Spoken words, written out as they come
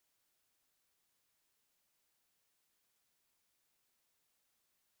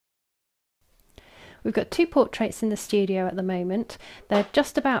We've got 2 portraits in the studio at the moment. They're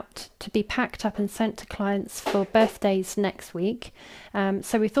just about to be packed up and sent to clients for birthdays next week.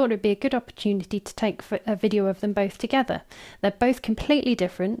 So we thought it'd be a good opportunity to take a video of them both together. They're both completely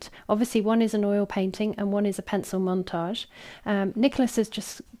different. Obviously one is an oil painting and one is a pencil montage. Nicholas has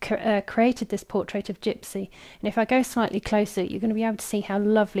just created this portrait of Gypsy, and if I go slightly closer you're going to be able to see how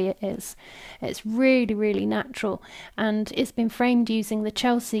lovely it is. It's really, really natural, and it's been framed using the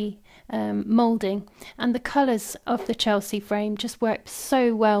Chelsea moulding, and the colours of the Chelsea frame just work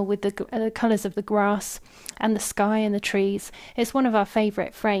so well with the colours of the grass and the sky and the trees. It's one of our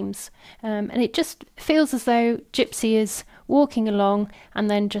favourite frames, and it just feels as though Gypsy is walking along and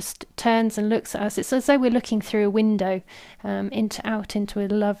then just turns and looks at us. It's as though we're looking through a window out into a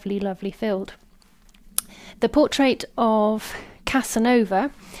lovely, lovely field. The portrait of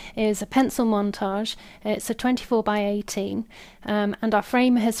Casanova is a pencil montage. It's a 24 by 18, and our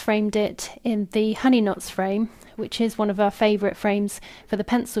framer has framed it in the Honey Knots frame, which is one of our favourite frames for the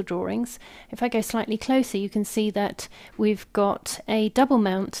pencil drawings. If I go slightly closer you can see that we've got a double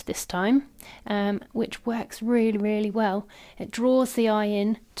mount this time, which works really, really well. It draws the eye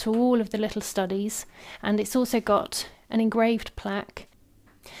in to all of the little studies, and it's also got an engraved plaque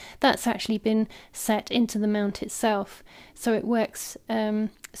that's actually been set into the mount itself, so it works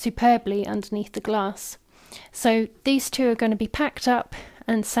superbly underneath the glass. So these 2 are going to be packed up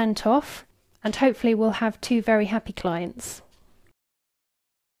and sent off, and hopefully we'll have 2 very happy clients.